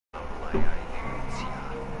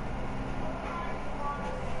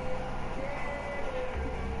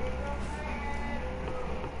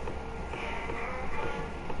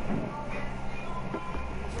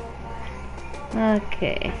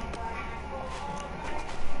Okay.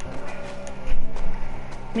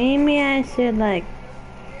 Maybe I should like...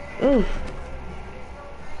 Ooh.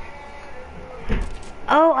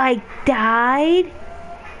 Oh, I died?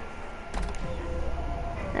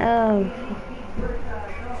 Oh.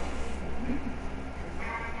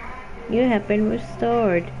 You have been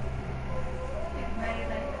restored.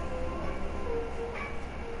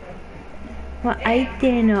 Well, I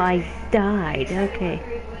didn't know I died. Okay.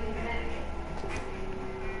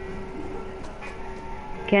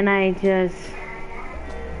 Can I just...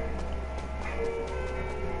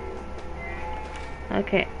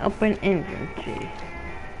 Okay, open inventory.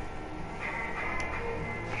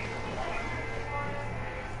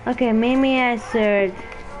 Okay, maybe I should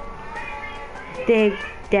dig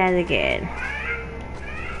that again.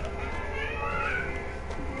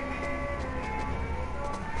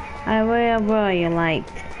 I will you liked.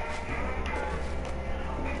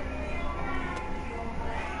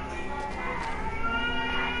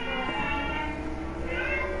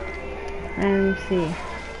 Let me see.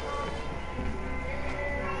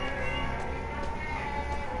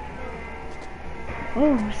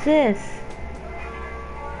 Oh, what's this?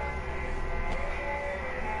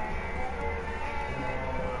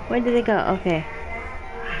 Where did it go? Okay.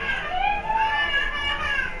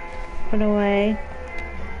 Put away.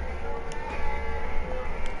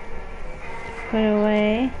 Put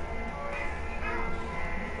away.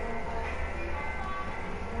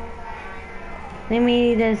 Let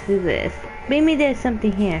me just do this. Maybe there's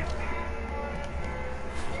something here.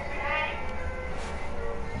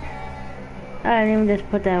 Alright, let me just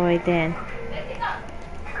put that away then.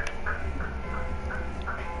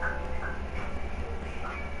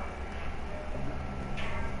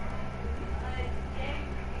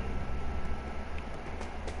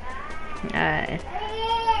 Alright.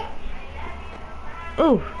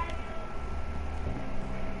 Ooh.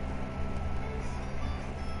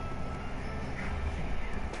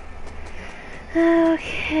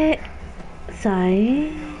 Okay.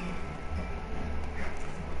 Sorry.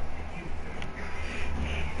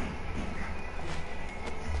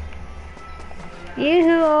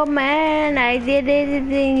 You old man, I did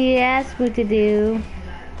everything you asked me to do.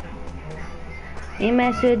 You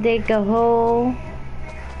might should dig a hole.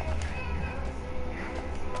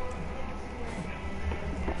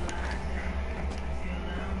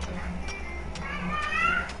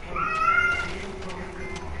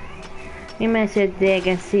 Maybe I should dig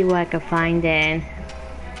and see what I can find then.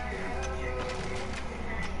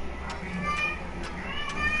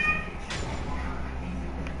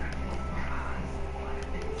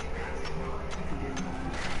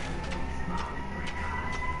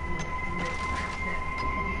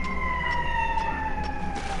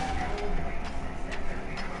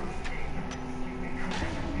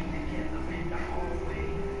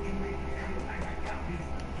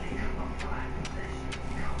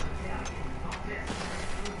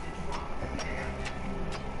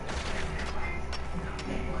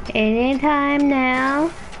 Anytime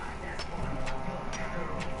now.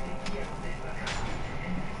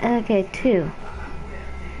 Okay, 2.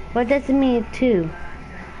 What does it mean, 2?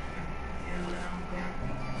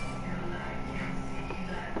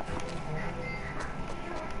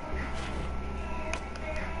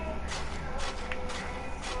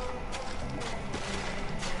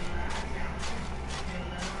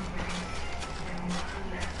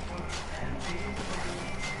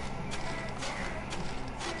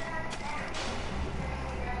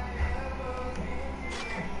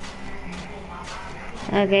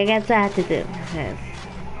 Okay, I guess I have to do. Yes.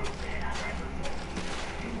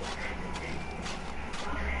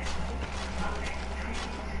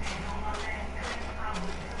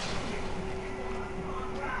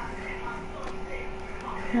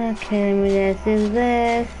 Okay, let me just do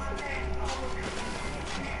this.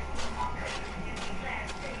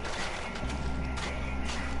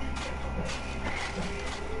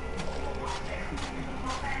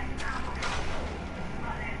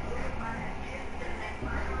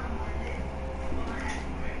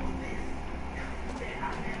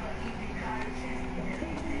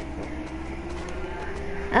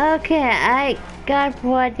 Okay, I got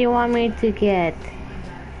what you want me to get.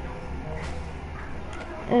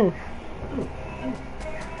 Oh.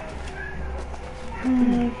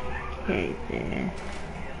 Okay then.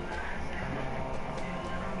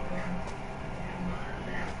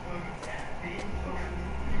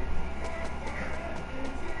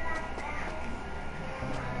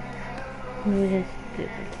 Let me just do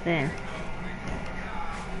this then.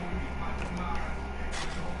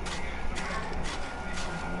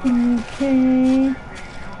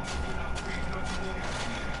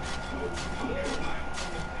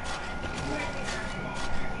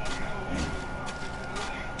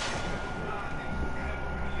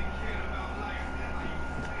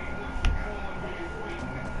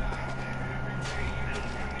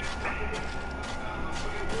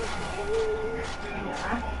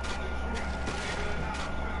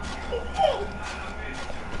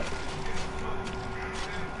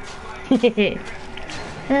 Okay.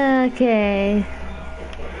 Okay.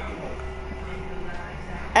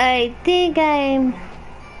 I think I'm...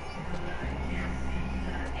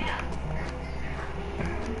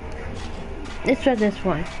 Let's try this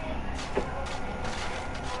one.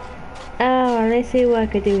 Oh, let's see what I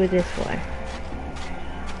could do with this one.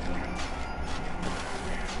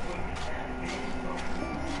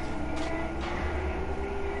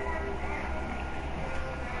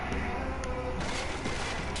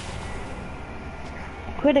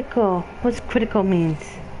 Critical. What's critical means?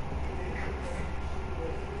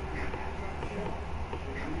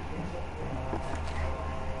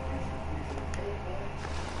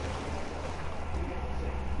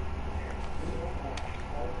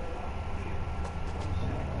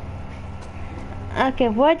 Okay,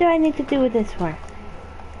 what do I need to do with this one?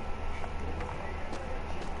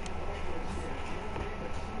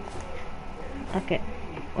 Okay,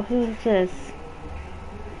 what is this?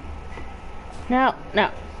 No,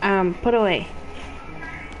 no, put away.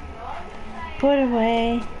 Put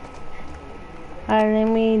away.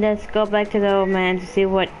 Alright, let's go back to the old man to see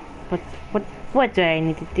what do I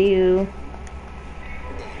need to do?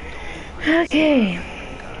 Okay.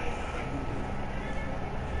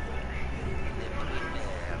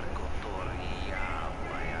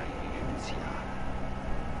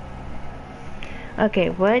 Okay,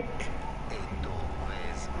 what?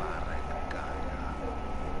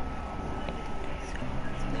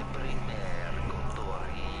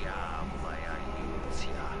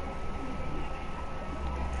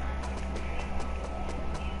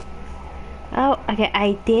 Oh, okay,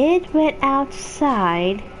 I did went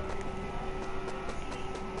outside.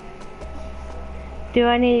 Do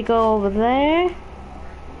I need to go over there?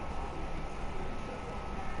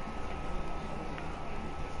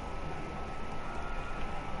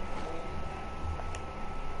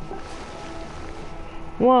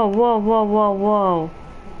 Whoa, whoa, whoa, whoa, whoa.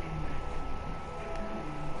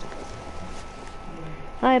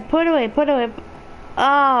 Alright, put away, put away.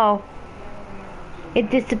 Oh.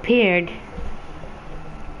 It disappeared.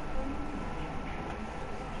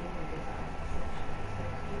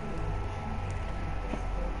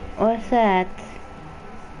 What's that?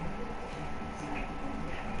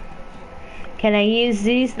 Can I use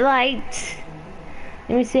these lights?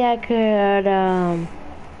 Let me see, I could,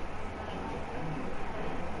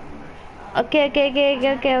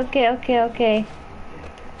 Okay.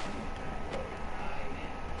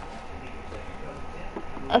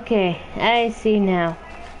 Okay, I see now.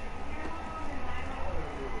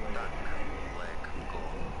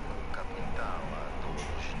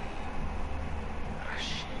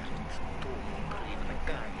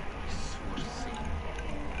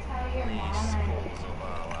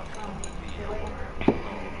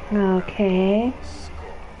 Okay.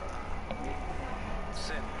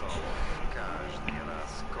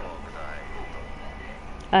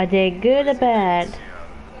 Are they good or bad?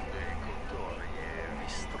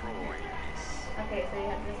 Okay, so you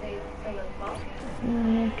have to say the box.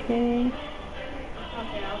 Okay.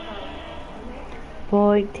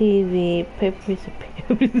 Void TV, papers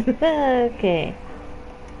appears. Okay.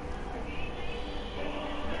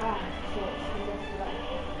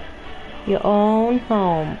 Your own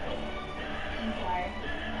home. I'm sorry.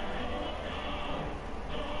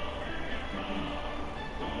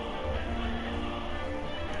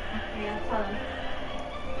 Yeah, tell them.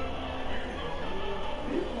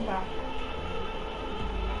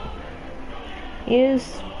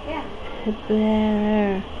 Use Yeah.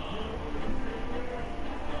 better.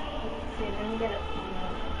 See, let me get it.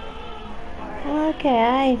 Okay,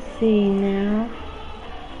 I see now.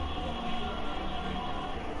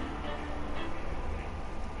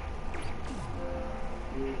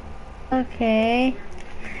 Okay.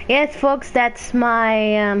 Yes, folks, that's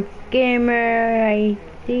my gamer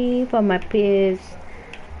ID for my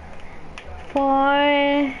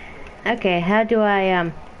PS4. Okay, how do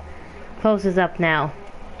I close this up now?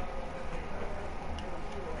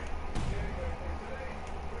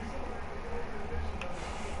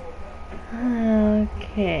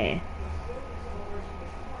 Okay.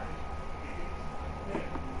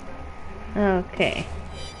 Okay.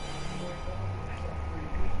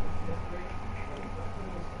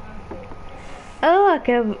 Oh,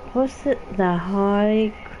 okay. What's it? The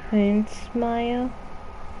Harley Quinn smile?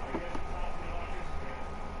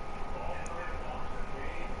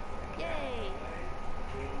 Yay!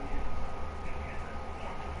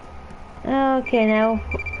 Okay, now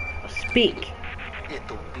speak. E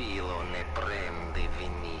tu pilo ne prendi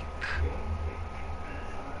vinik.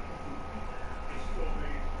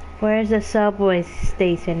 Where's the subway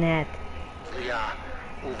station at? Ja,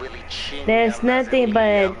 uveličenja There's nothing but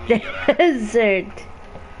a mira. desert.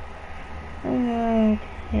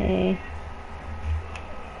 Okay.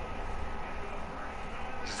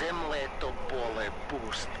 Zemlje to pole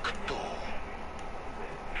pust kto.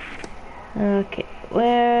 Okay,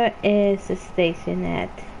 where is the station at?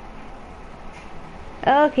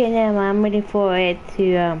 Okay, now I'm waiting for it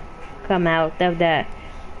to come out of the.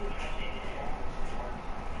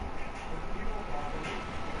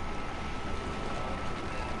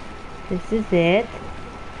 This is it.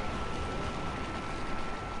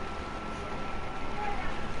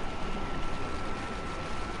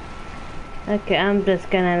 Okay, I'm just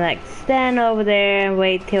gonna like stand over there and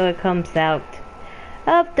wait till it comes out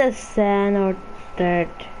of the sand or dirt.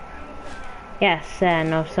 Yeah,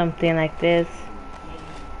 sand or something like this.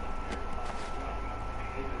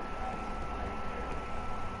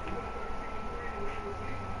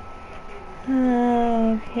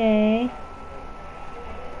 Okay.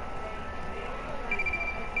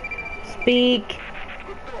 Speak.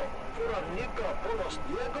 Kto, poradnika ponos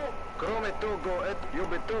Diego? Krome togo et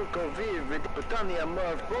joby tylko vid pytania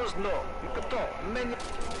ma pozno. Kto, mnie...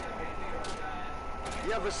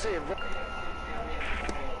 Ja wysywo...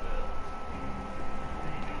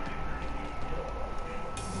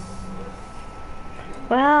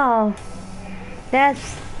 Wow,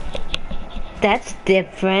 that's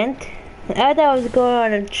different. I thought I was going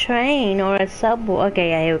on a train or a subway. Okay,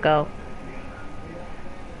 yeah, here we go.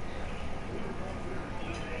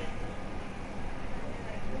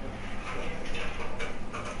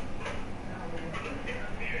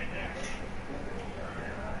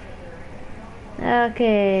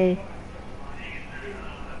 Okay.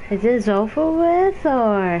 Is this over with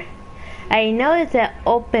or? I know it's an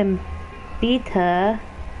open beta.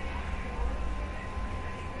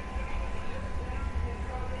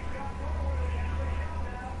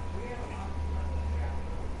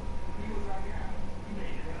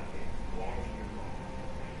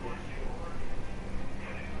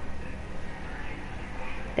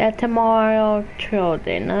 That tomorrow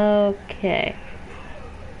children. Okay.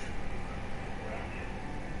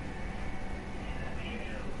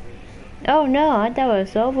 Oh no, I thought it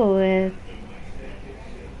was over with.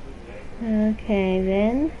 Okay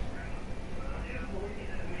then.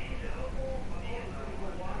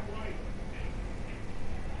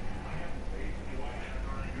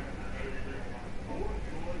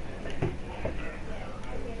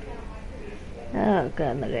 Oh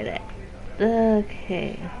god, look at that.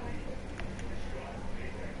 Okay.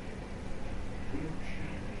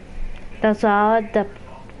 That's all that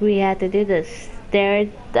we had to do. The stairs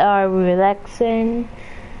are relaxing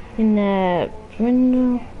in the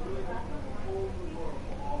window.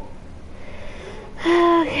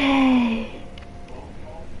 Okay.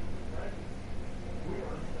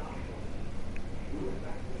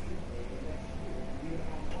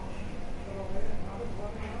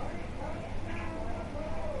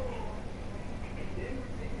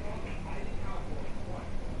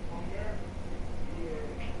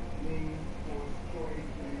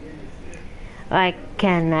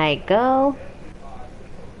 Can I go?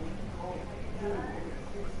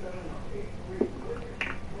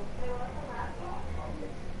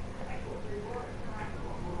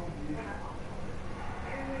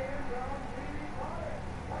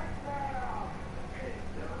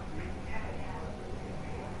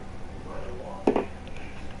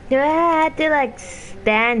 Do I have to like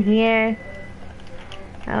stand here?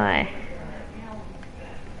 Oh,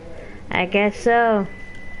 I guess so.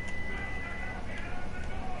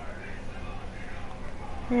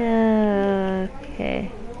 Okay.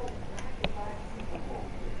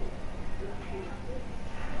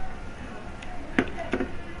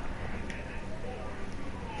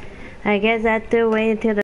 I guess I have to wait until the